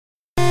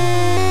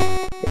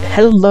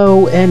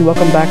Hello and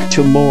welcome back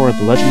to more of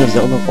The Legend of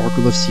Zelda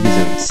Oracle of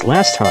Seasons.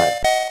 Last time,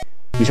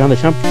 we found the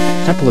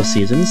Temple of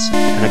Seasons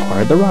and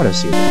acquired the Rod of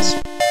Seasons.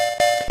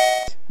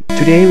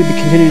 Today we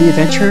continue the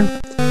adventure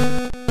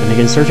and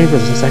begin searching for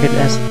the second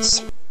essence.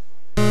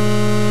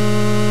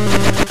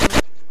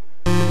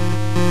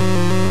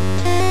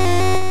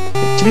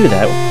 To do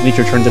that, we need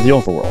to return to the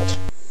overworld.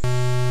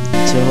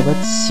 So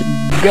let's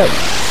go!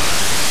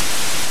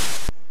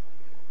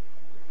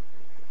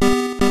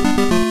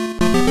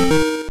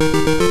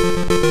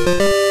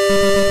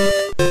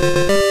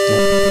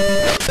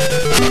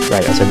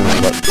 Right, I said no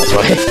matter what, that's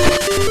why.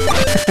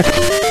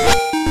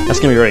 That's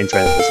gonna be very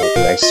interesting, this whole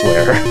thing, I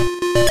swear.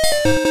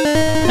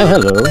 Oh,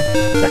 hello.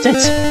 That's it!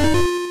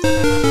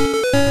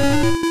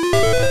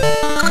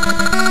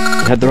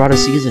 It had the Rod of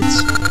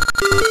Seasons.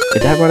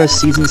 If that Rod of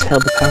Seasons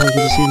held the power of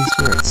the season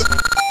spirits,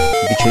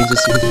 it could change the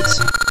seasons.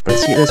 But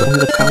see, it has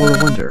only the power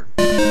of wonder.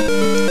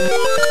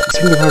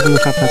 Swing the power from the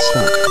top of that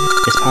stump.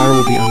 Its power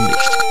will be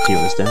unleashed. Do you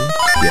understand?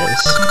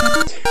 Yes.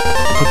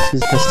 Put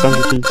his best stump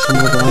to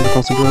somewhere around the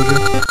constant erosion.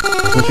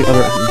 Once the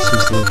other items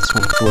seems to the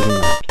swamp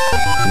erosion back.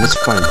 We must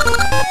find it.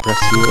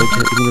 Perhaps you will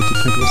get even with the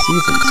Temple of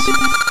Seasons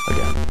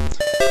again.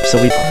 So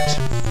we part.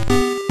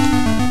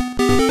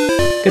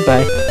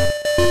 Goodbye.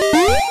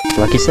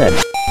 Like you said,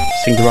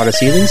 swing the Rod of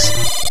Seasons.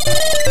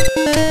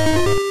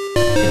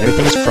 And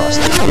everything is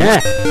frosty.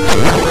 Yeah!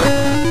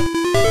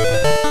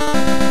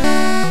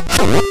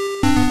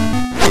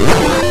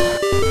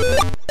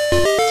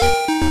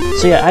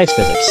 So yeah, ice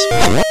physics.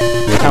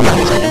 You're combat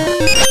this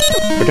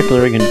game.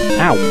 Particularly in...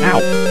 Ow!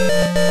 Ow!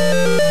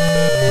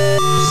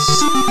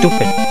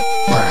 Stupid!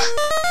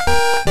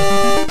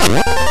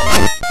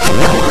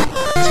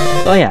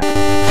 Oh yeah,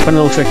 fun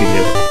little trick you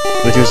do.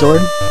 With your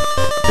sword,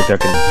 the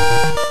darken.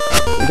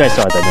 You guys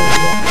saw it that minute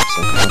ago,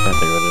 so I'm not that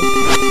big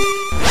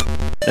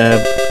of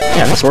it.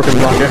 Yeah, the sword can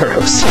block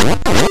arrows.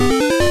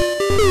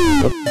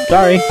 Oh,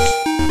 sorry.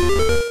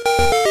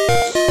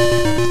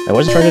 I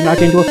wasn't trying to knock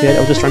you into a pit, I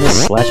was just trying to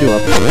slash you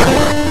up.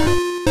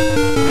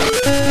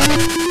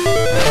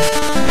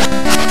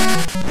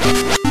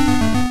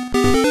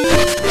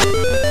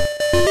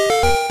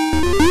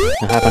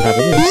 Now hop on top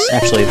of this.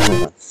 Actually,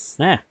 hold on.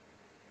 Ah!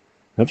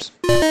 Oops.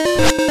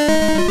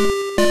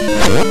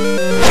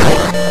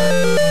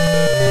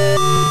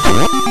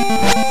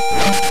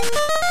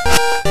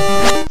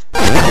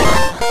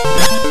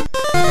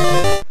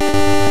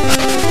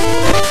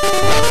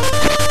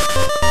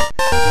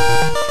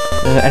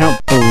 I don't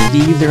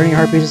believe there are any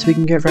heart pieces we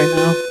can get right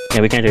now.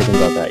 Yeah, we can't do anything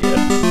about that yet.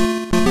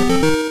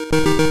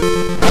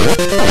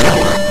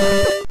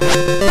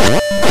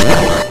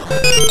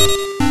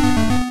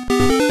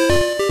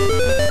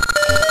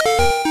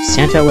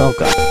 Santa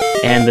welcome.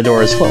 And the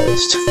door is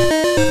closed.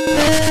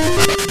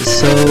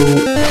 So,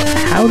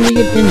 how do we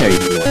get in there, you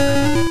wonder?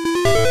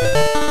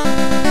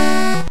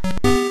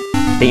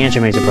 The answer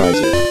may surprise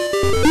you.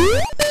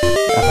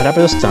 Up on top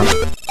of the stump,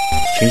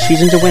 change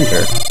season to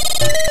winter.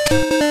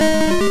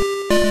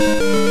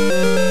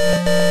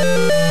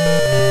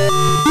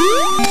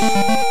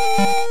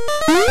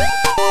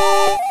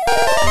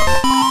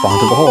 Fall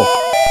into the hole.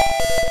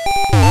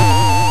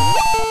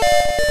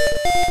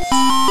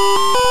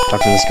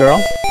 Talk to this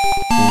girl.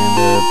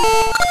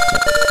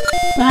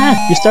 And,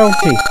 you startled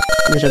me.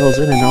 The settles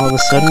in and all of a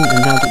sudden,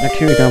 and now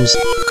here he comes.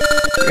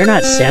 You're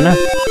not Santa.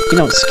 You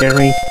don't scare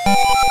me.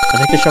 I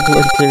take the shovel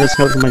and clear the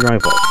snow from my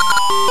driveway.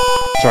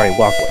 Sorry,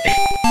 walkway.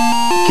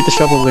 Keep the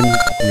shovel when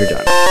you're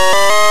done.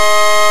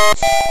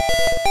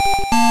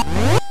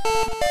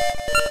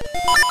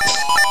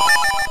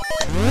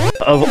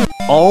 Of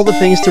all the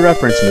things to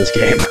reference in this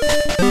game.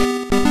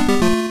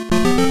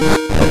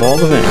 Of all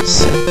the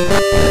things.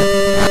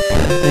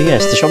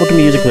 Yes, the shovel can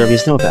be used to clear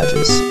these snow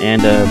patches,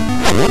 and,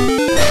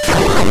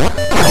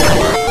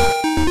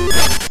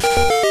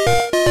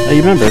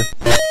 you remember,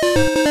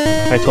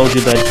 I told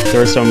you that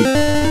there are some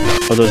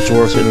of those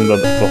dwarves in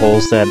the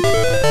holes that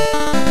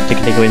can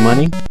take away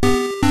money?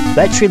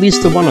 That tree leads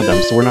to one of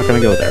them, so we're not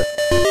gonna go there.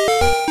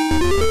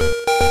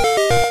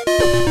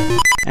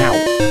 Ow.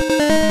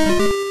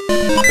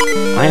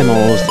 I am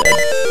almost dead.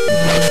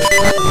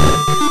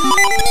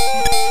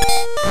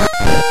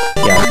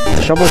 Yeah,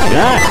 the shovel...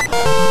 Ah!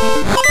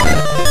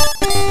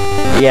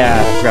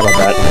 Yeah, I forgot about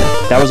that.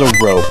 That was a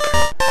rope.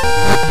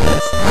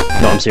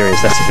 No, I'm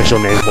serious, that's the official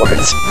name for it.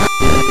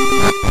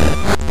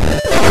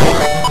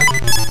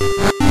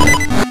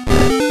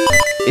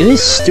 It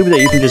is stupid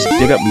that you can just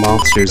dig up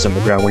monsters on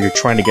the ground when you're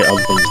trying to get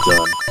other things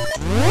done.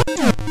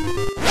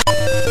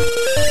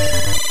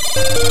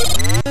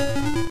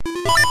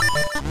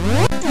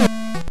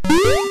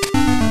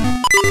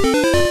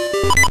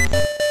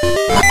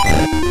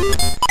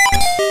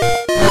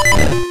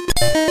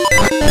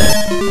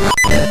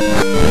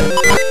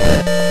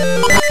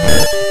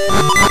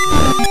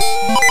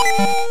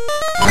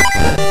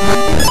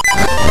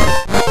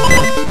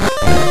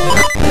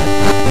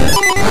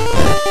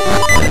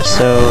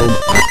 So,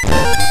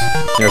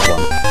 there's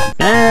one.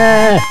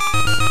 Ah!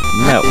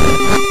 No.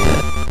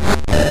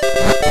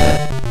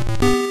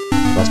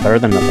 That's better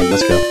than nothing.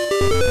 Let's go.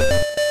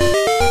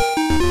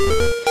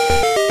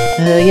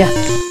 Yeah.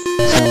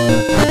 So,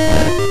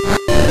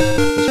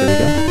 here we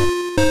go.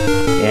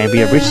 And we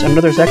have reached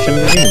another section of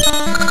the game.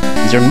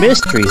 These are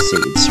mystery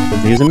seeds.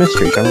 These are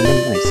mysteries. I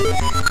remember. Nice.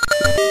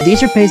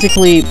 These are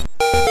basically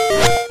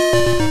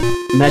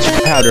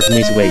magic powder from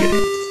these awakening.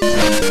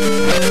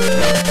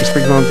 You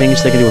sprinkle on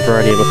things, they can do a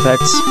variety of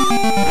effects.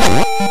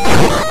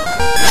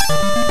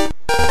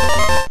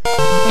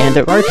 And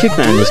there are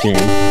Kickmen in this game.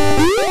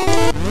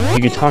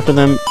 You can talk to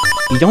them.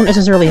 You don't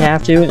necessarily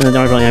have to, and they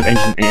don't really have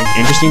anything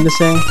interesting to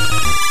say.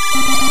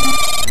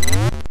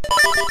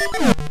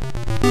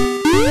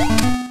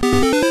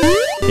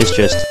 It's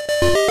just...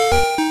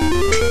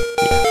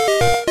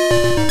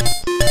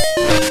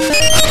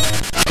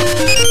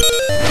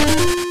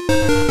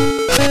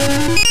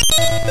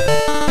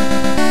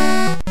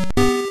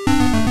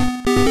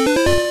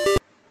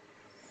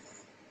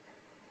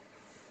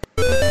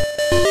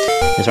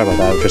 Sorry about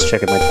that, I was just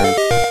checking my time.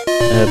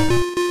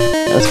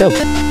 Let's go.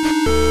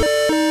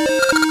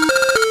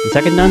 The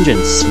second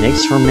dungeon,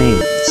 Snake's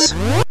Remains.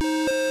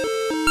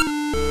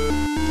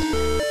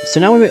 So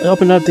now we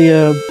open up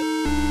the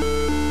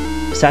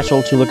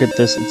satchel to look at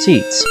this and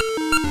seeds.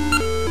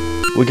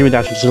 We're given the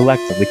option to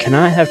select them. We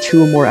cannot have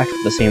two or more active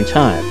at the same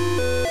time.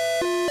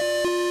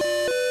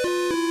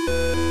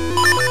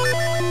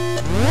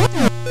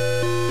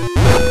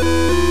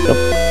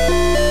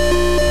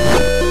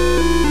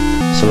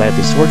 So light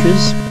these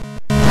torches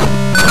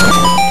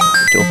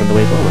to open the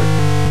way forward.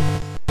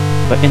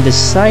 But in this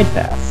side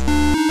path,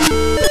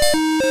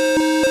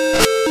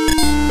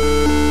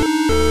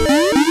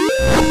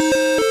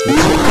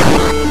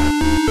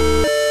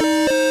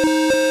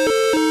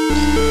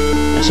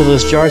 so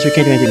those jars, we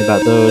can't do anything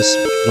about those.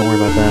 Don't worry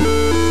about that.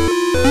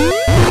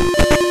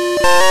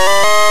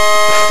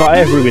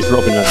 5 rubies for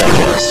opening up that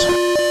chest.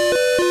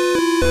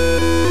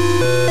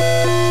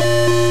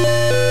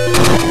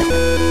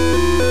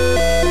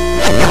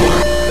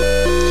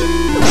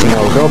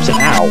 Ropes and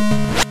ow!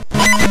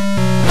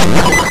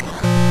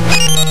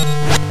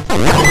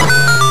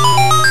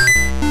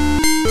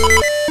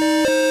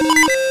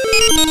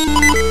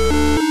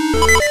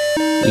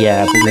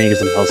 Yeah, we're gonna get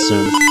some health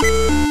soon.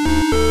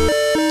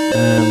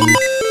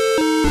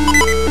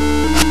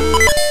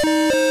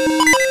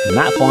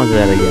 Not fall into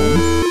that again.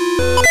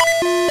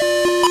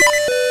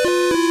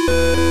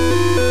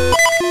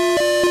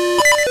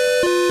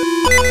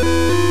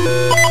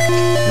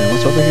 And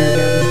what's over here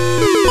again?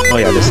 Oh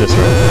yeah, this is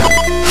right.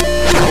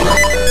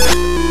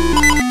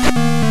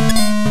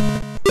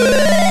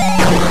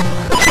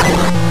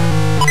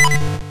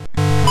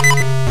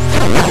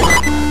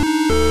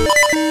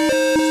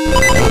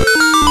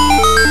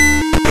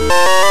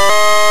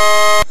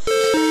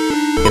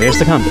 There's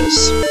the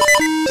compass.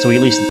 So we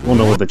at least will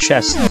know where the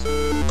chests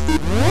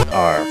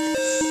are.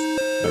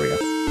 There we go.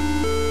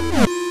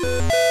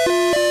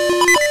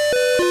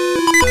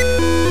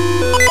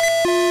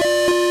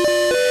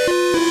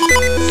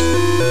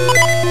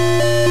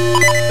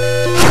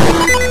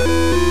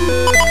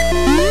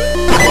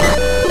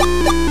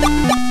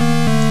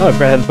 Oh, I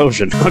forgot I had the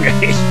potion. Okay.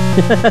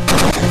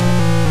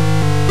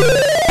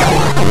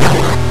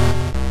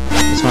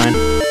 It's fine.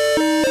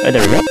 Right,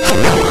 there we go.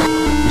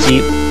 You see,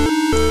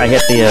 I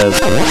hit the,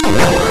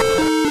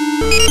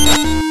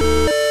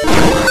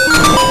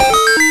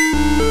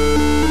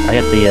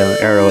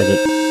 arrow as it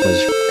was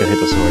gonna hit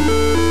the sword.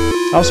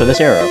 Also, this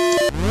arrow.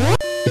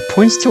 It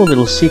points to a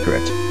little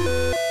secret.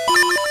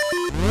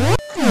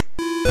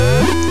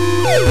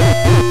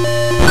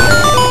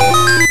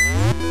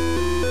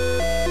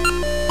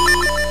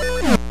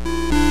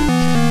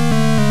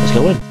 Let's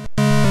go in.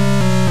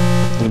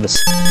 Look at this.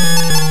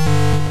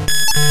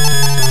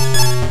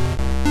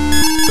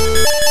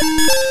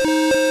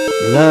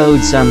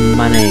 Loads of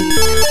money.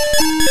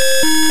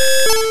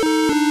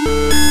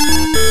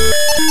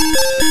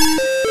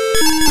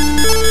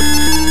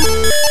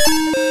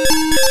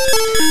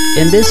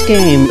 In this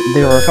game,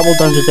 there are a couple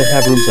dungeons that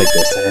have rooms like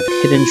this, that have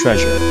hidden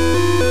treasure.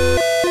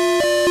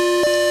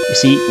 You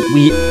see,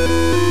 we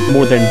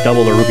more than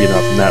double the rupee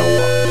amount from that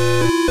alone.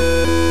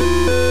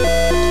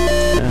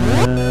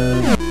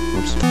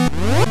 Oops.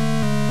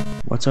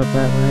 What's up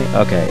that way?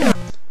 Okay.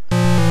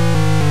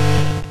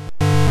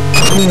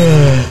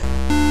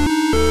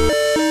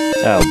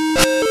 Oh.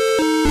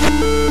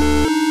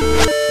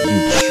 You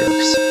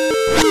jerks.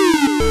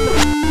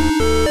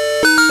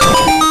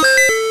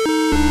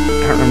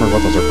 I don't remember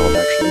what those are called,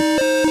 actually.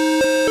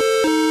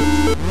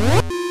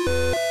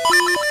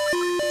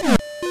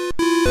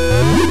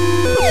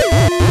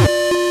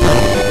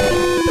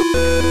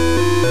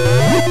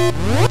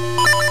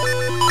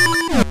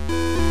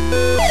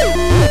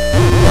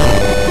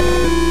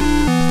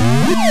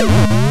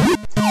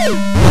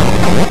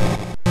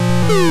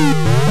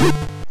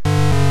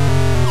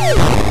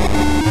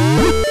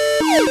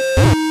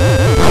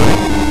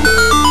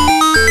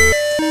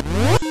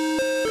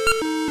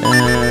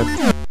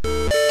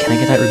 Can I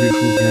get that review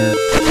from here?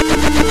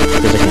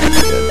 Because I can't.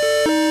 Good.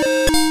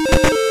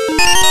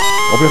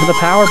 Open for the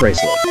power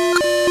bracelet.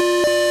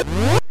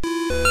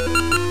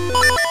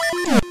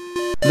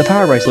 The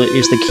power bracelet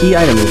is the key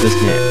item of this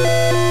game.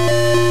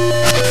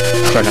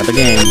 starting out the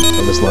game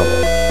of this level.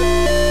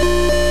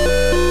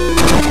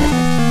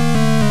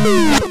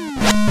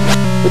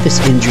 With this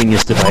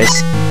ingenious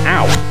device.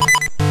 Ow!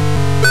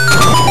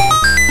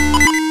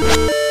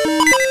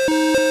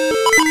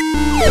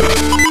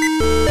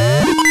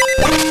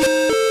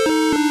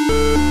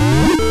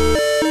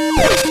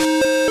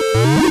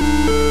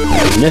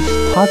 Sniff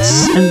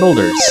pots and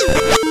boulders.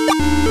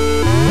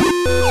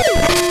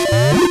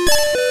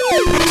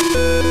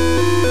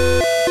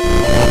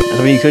 That's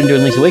what you couldn't do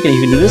in Link's Awakening.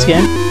 You can do this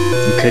again.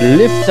 You could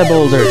lift the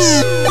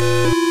boulders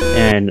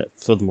and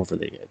throw them over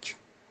the edge.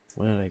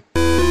 What did I?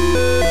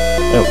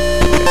 Oh.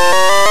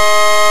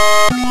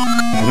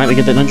 How might we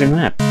get the dungeon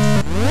map?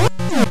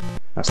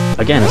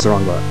 Again, it's the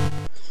wrong button.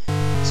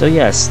 So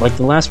yes, like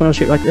the last one was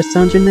shaped like this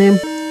dungeon name.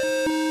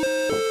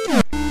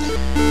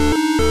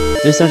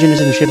 This dungeon is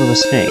in the shape of a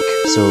snake,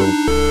 so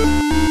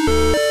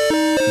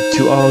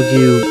to all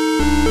you...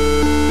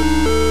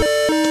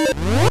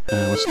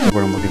 what's the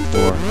word I'm looking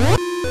for?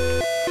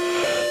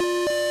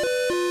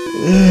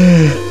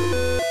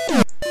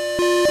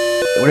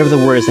 Whatever the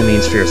word is that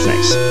means fear of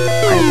snakes.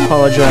 I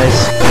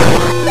apologize.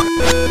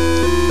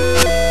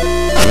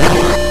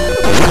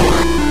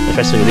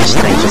 Especially these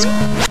snakes just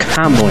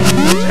comboing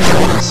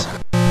things.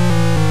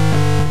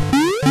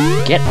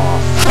 Get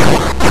off.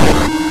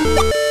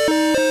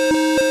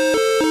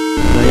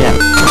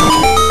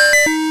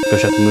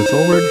 Push up to move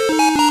forward.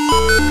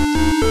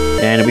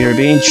 And we are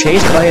being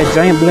chased by a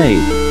giant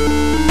blade.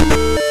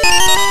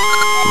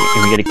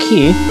 And we get a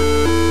key,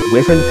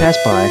 wait for him to pass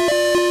by,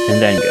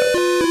 and then go.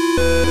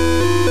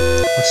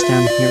 What's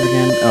down here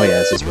again? Oh yeah,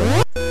 this is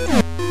right.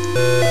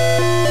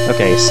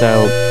 Okay,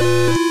 so...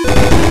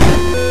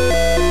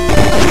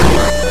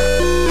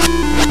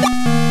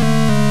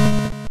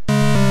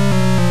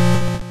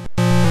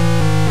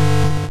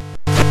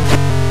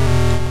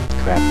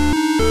 crap.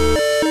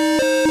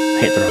 I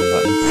hit the wrong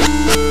button.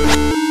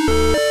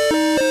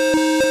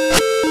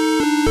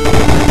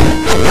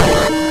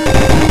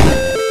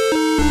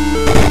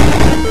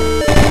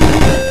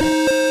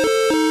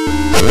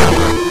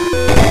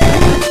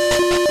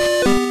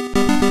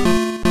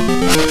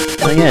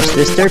 Oh yes,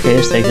 this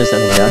staircase takes us all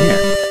the way down here.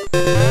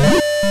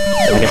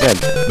 Like I said,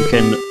 we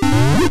can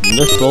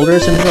lift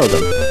boulders and throw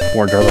them,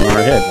 or throw them on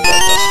our head.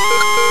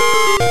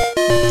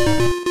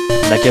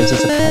 That gives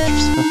us a patch of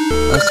stuff.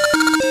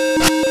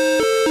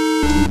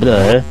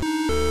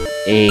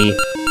 A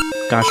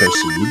gacha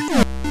seed.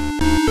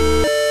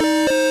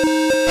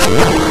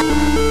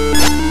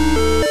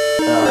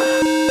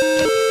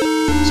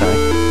 Sorry.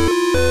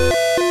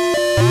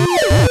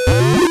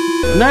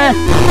 Nah!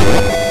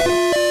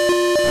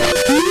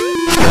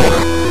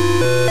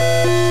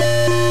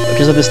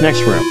 Because of this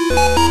next room.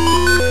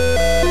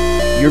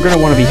 You're gonna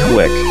want to be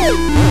quick.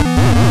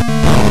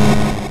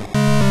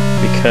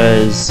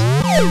 Because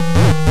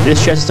this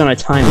chest is on a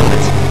time limit.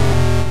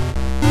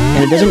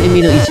 And it doesn't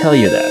immediately tell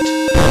you that.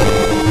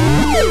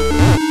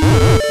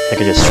 I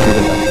could just screw it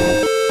up.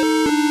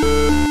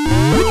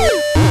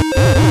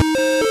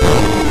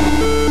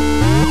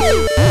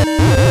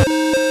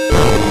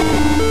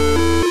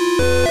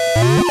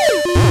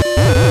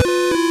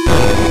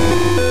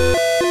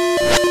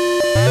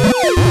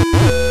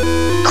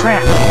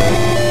 Crap!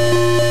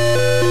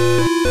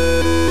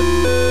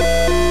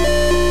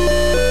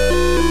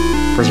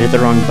 First you hit the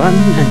wrong button,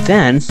 and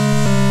then...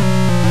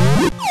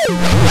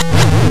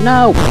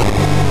 No!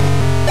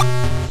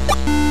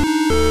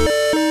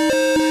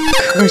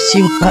 Curse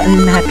you,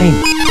 button mapping!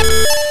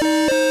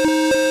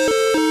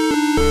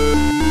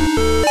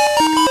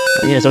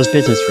 Oh, yes, those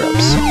business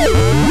ropes.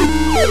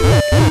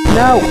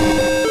 No!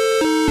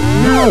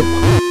 No!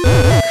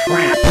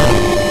 Crap!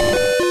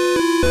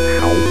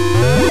 Ow.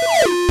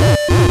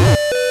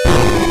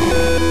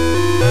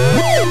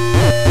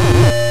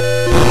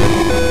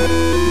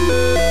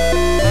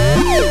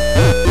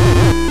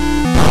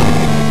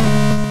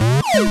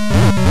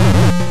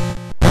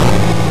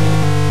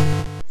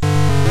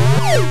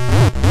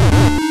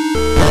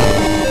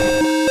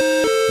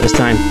 This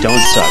time, don't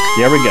suck.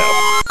 There we go.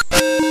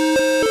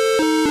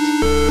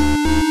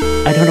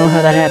 I don't know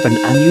how that happened.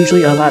 I'm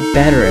usually a lot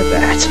better at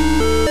that.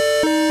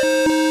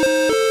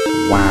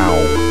 Wow.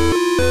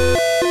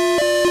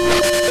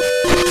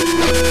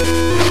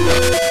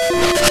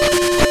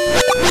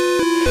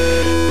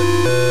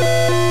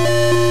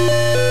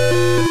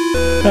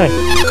 Hey.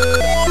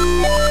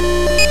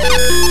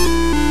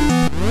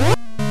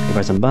 Give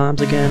us some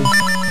bombs again.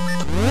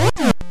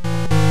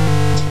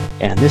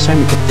 And this time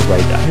we pick the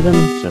right item,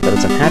 so that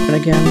doesn't happen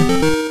again.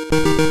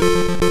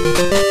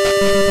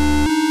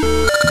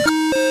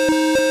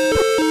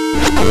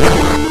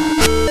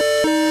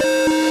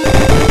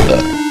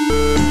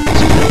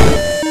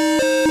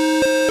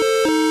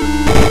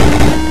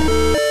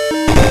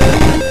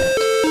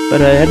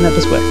 But heading up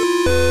this way.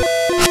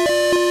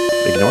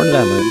 Ignore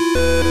that move.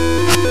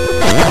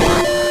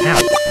 Ow!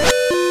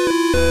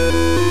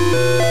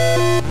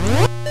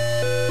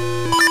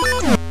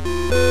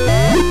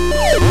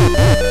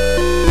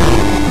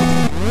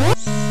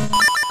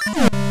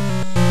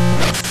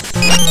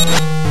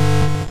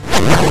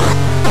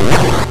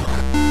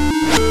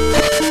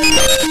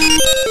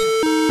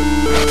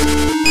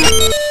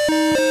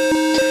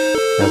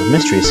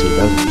 mystery seed,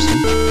 that was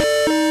interesting.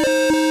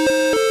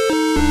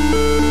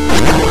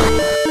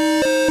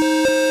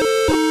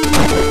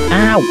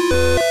 Ow!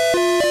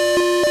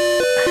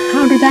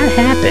 How did that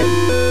happen?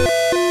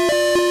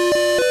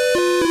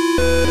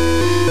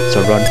 So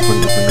run.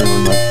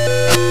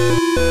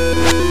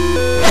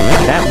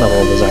 That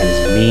level of design is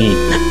mean.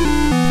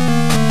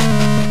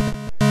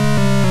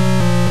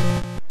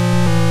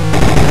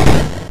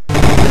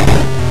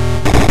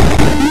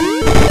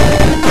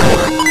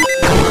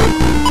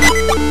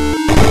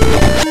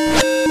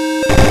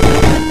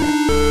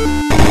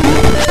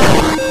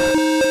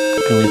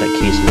 Leave that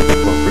case in the book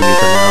for me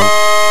for now.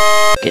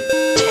 Get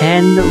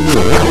 10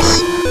 rubles.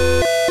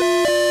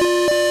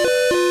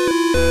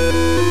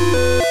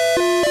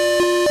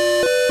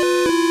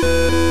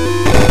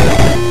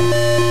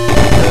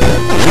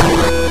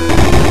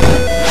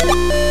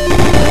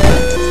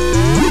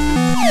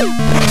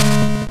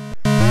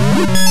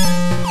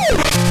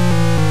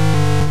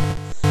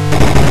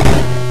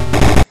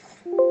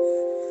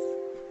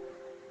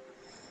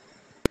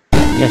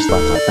 Yes,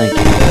 laptop, thank you.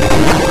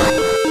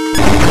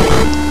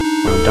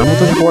 When I'm done with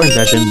this recording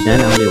session, then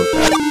I'll deal with that.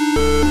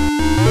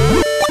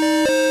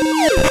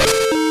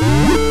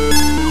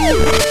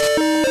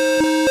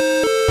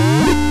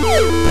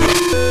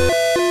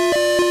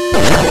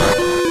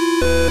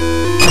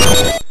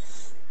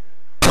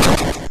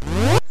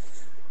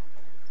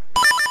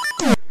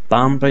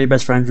 Bombed by your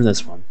best friend for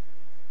this one.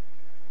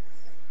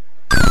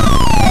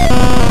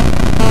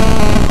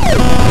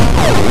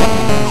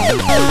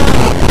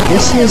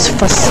 This is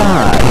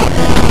Facade.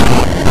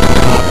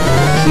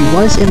 He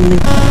was in the...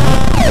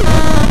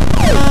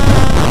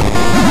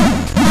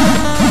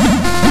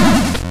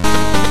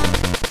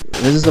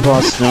 This is the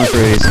boss known for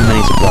his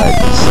many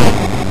surprises,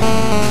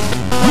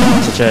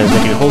 such as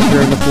making a hole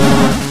here in the floor,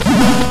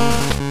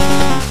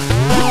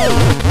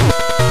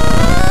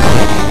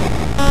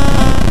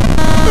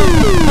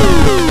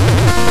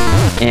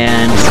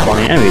 and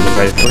spawning enemies. I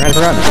forgot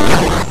about it.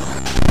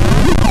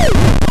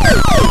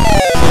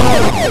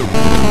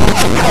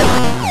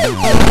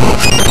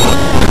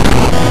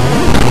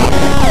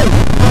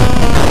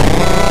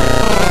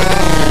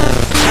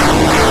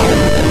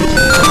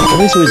 At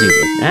least it was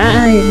easy.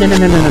 Ah, no.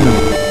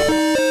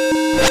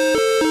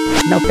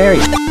 No, fairy.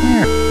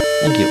 There.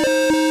 Thank you.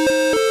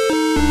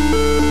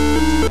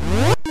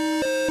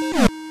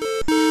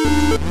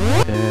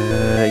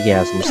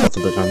 Yeah, some stuff to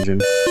the dungeon.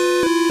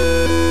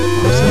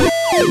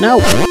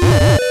 No!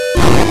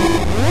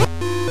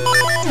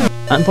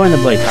 I'm putting the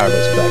blade power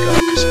boost back up,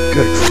 because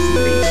good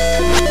grief.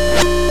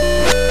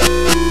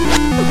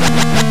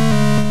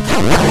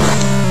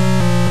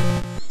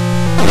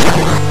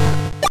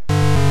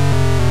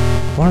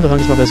 One of the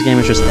things about this game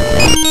is just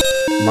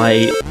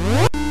my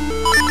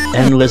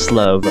endless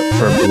love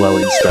for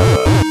blowing stuff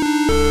up.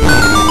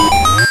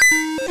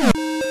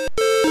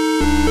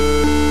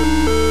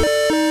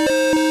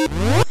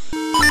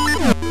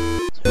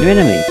 New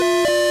enemy.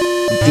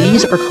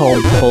 These are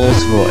called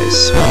Pole's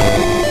Voice.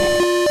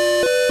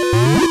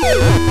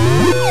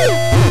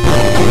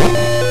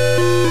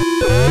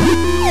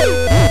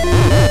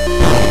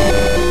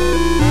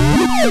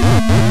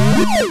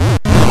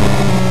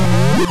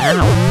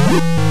 Ow.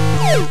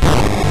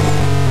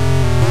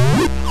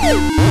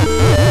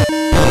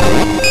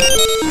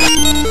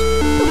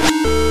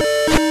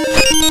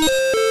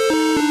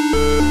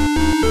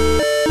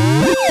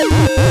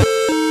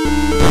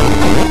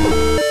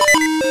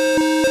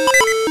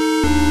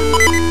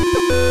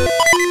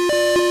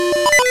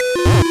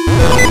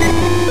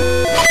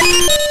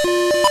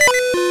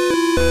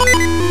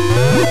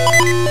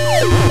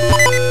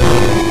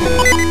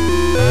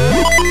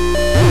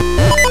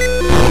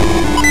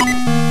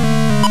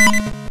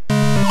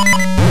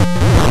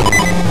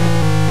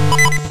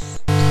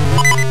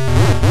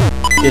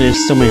 It is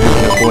so many ways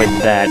to avoid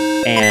that,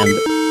 and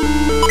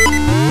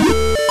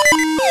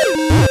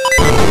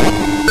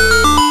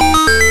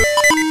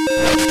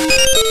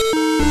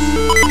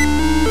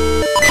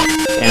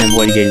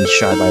avoid getting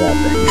shot by that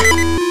thing.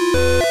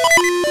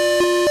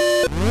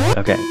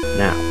 Okay,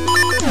 now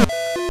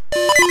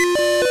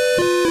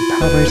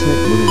power bracelet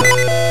moving on.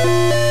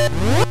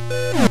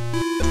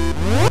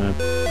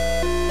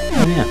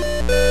 Oh yeah.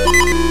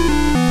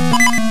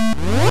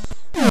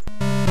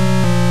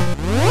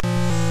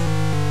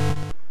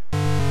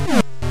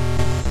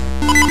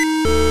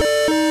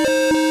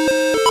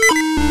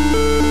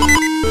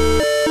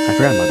 I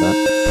forgot about that.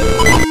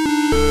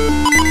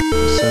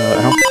 So, I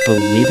don't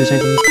believe there's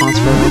anything in response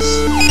for us.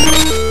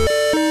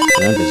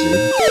 I'm busy.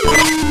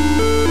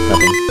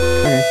 Nothing.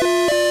 Okay.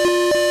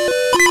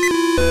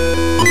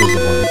 What is the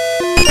one?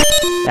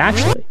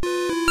 Actually, I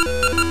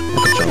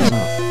can show this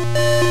off.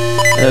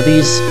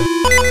 These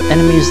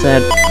enemies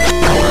that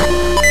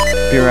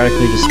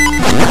periodically just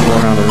go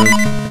around the room.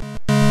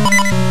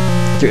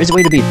 There is a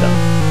way to beat them.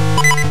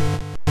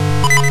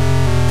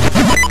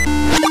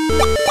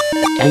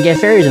 And get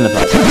fairies in the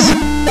process.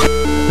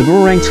 The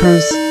boomerang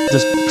turns,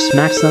 just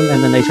smacks them,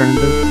 and then they turn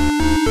into...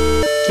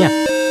 Yeah.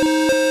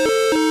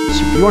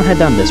 So you want to head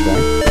down this way.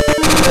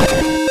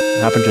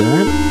 Hop into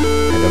that.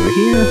 Head over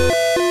here.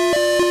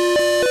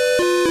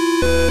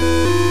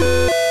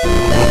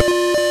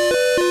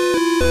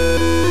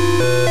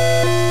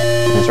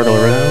 And circle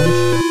around.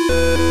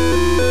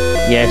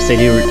 Yes, they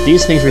do.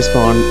 These things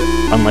respawn,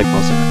 unlike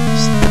most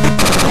enemies.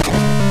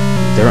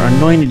 They're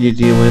annoying to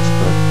deal with,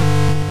 but...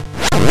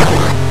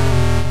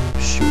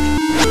 Shoot.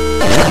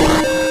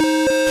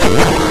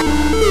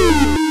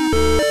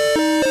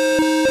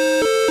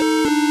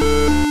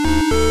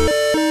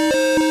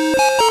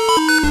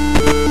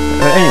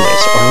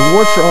 Anyways, our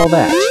reward for all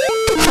that.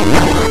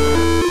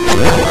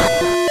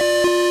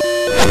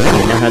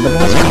 We now have the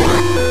boss fight.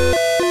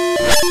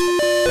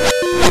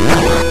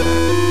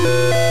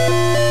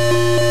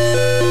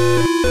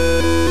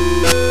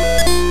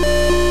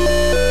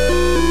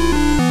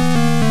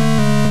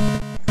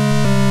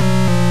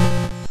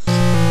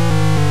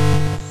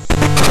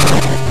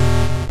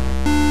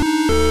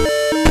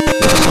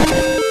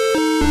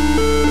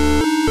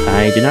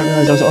 I did not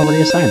realize I was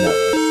already assigned that way.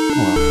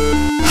 Oh well.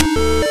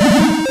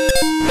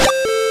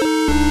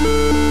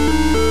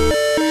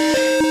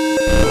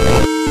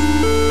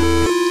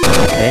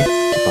 Okay,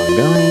 keep on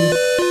going.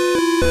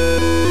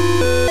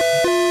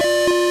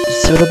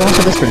 So the boss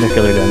of this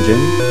particular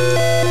dungeon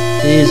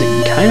is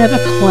kind of a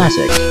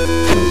classic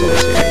in the Zelda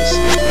series.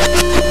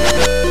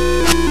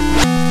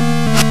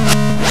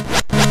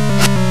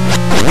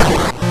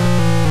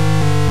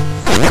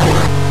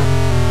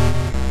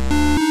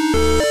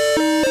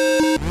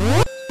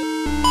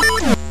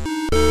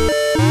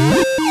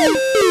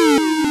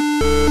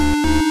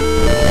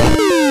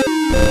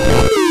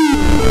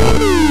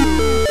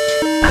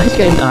 I just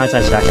getting the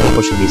satisfaction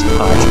pushing these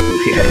pods over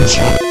the edge.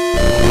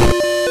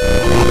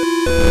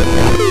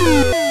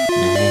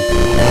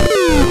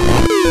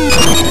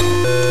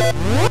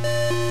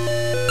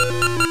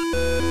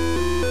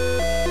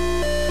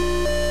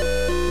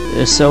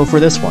 So for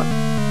this one,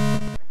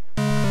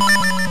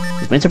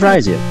 it may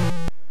surprise you,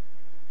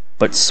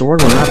 but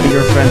Sword will not be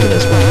your friend for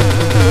this one.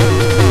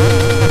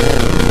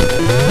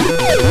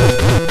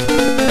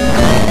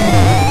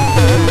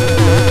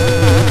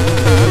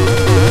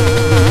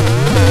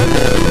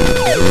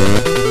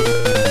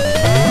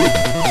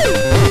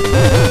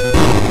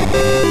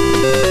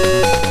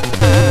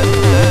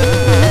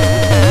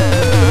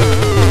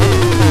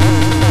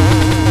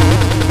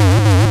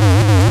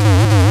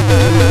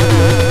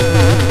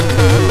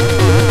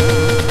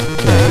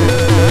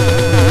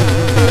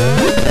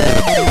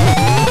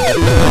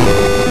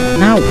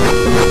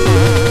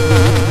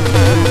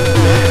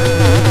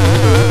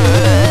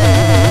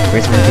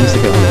 Great many things to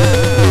go.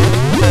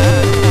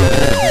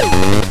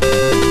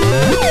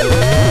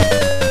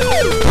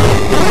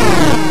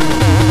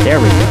 There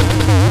we go.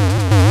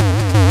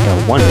 Got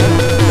one hit.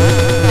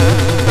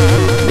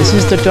 This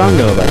is the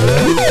Dongo, by the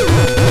way.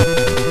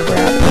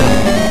 Crap.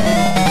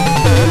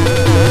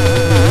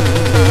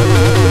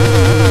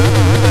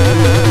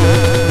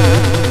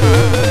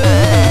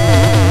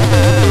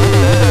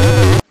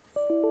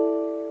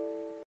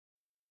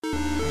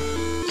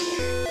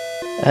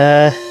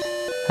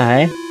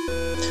 Hi.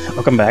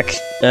 Welcome back.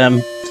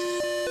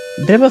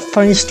 Bit of a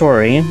funny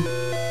story.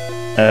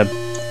 Let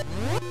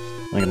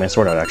me get my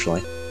sword out,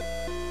 actually.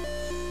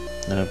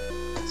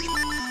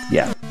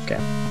 Yeah, okay.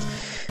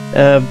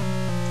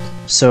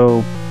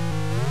 So...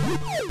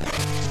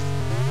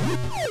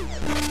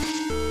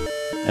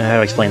 how do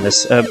I explain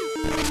this?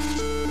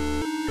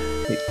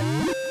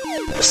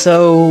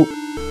 So...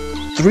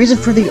 the reason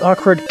for the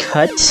awkward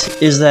cut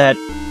is that...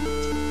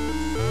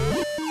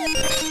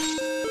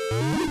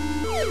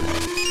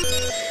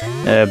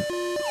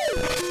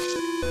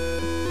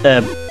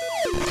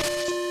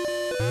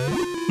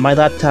 my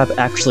laptop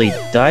actually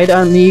died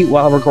on me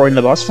while recording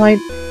the boss fight,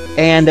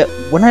 and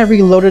when I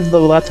reloaded the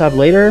laptop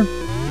later,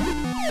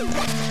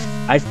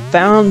 I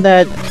found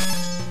that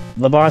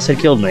the boss had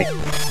killed me.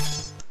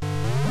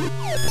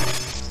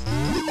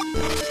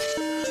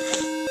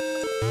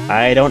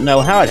 I don't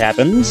know how it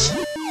happened,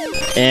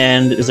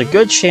 and there's a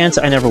good chance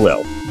I never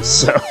will,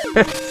 so...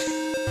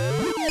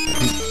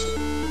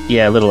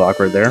 yeah, a little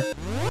awkward there.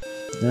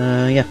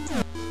 Yeah.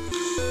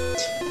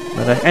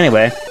 But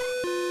anyway,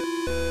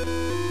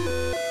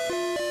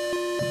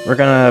 we're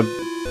gonna...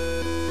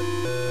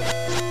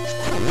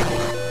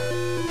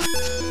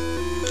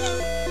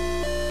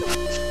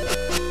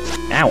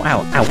 Ow,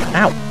 ow, ow,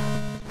 ow!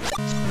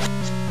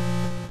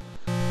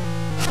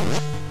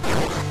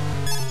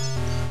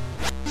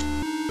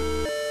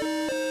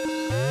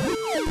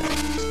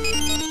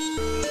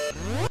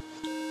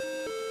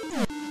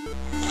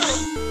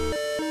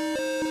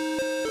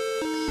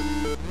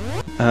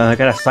 I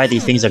gotta fight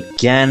these things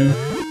again.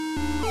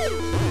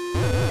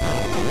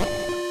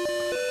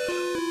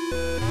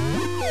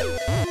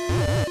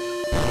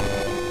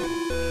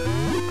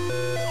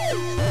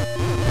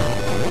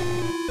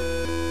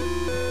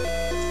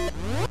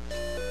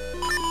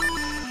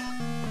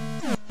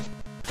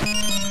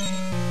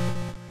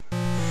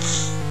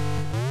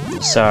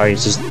 Sorry,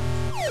 it's just...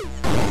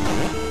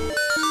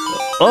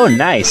 Oh,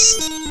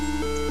 nice!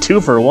 2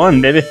 for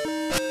 1, baby!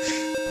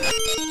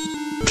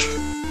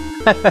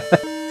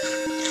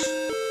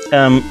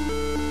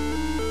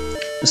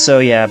 So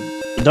yeah,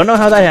 don't know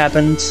how that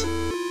happened.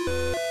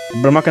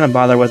 But I'm not gonna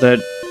bother with it.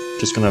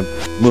 Just gonna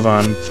move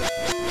on.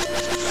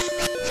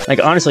 Like,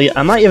 honestly,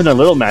 I'm not even a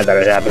little mad that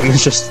it happened.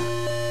 It's just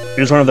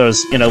one of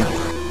those, you know,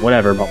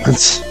 whatever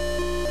moments.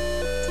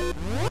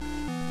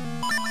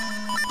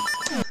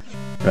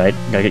 Right?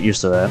 Gotta get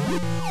used to that.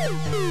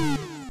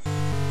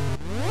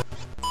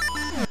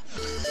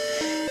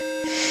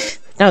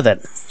 Now then.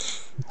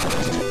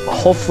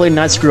 Hopefully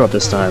not screw up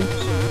this time.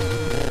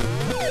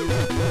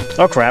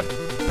 Oh crap.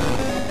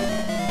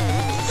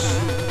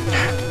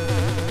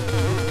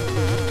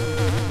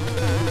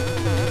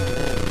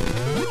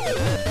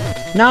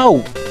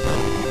 No!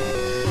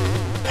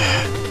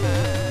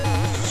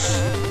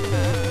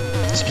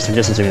 Just get some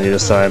distance to me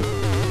this time.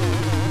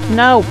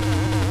 No!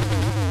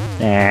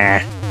 Nah.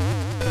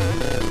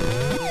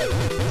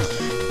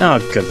 Oh,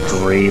 good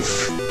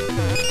grief.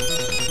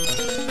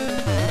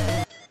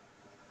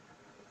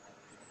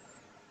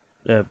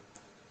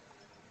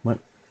 What?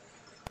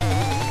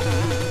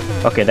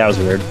 Okay, that was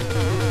weird.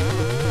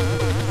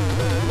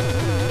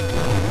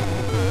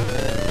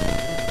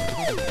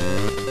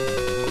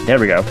 There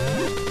we go.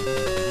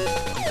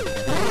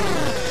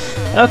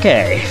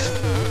 Okay.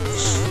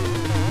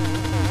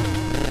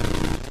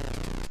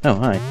 Oh,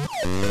 hi.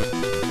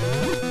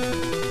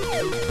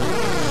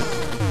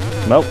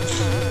 Well.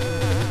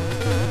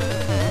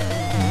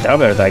 That was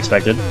better than I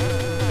expected.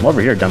 I'm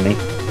over here, dummy.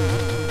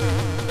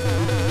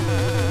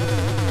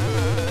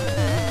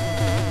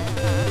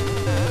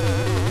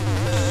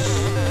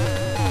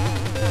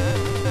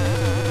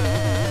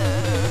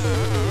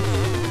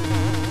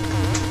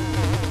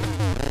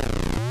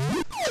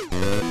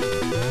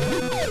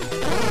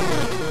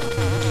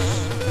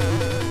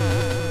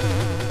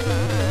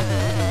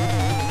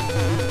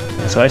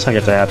 So I just want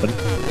it to happen.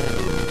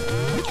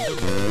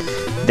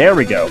 There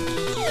we go.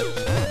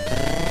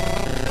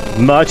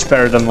 Much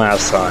better than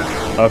last time.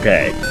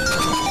 Okay.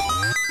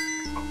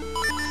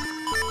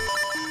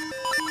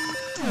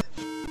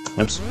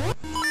 Oops.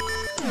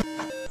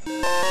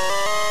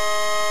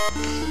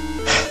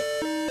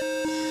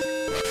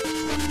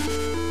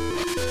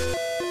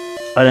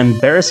 An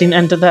embarrassing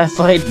end to that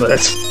fight, but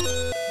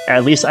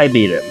at least I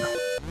beat him.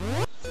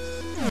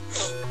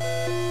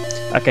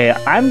 Okay,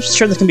 I'm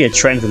sure there's gonna be a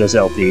trend for this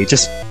LP.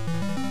 Just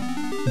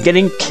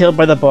getting killed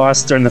by the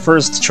boss during the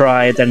first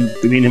try, then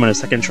beating him on a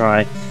second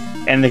try,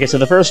 and okay, so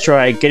the first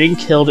try, getting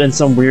killed in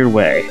some weird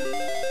way.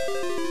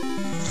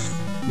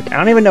 I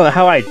don't even know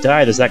how I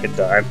died the second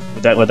time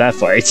with that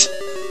fight,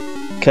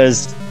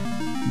 because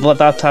the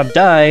laptop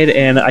died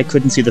and I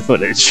couldn't see the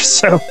footage.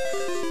 So,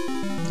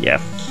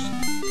 yeah.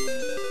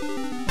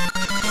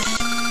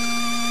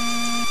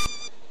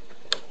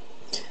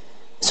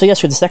 So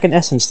yes, for the second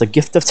essence, the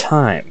gift of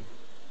time.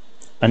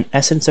 An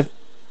essence of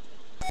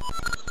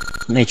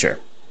nature.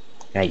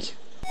 Hey.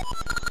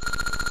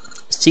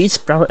 Seeds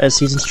sprout as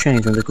seasons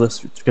change when the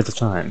gift of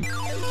time.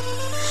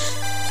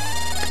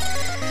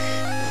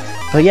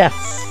 But yeah,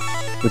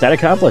 with that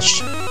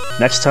accomplished,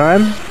 next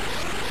time,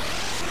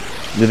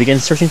 we begin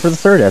searching for the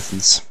third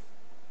essence.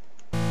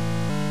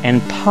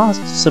 And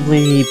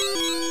possibly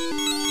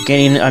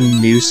gaining a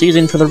new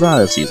season for the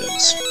Rod of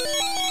Seasons.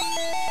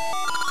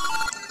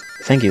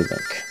 Thank you,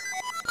 Link.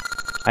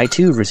 I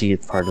too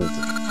received part of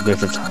the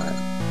gift of time.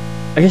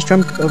 I just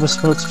dreamt of a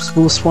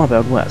smooth swamp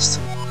out west.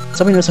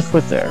 Something was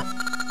afoot there,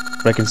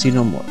 but I can see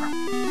no more.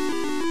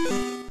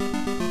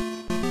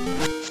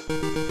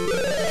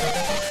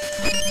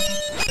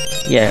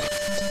 Yeah.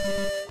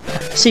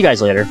 See you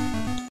guys later.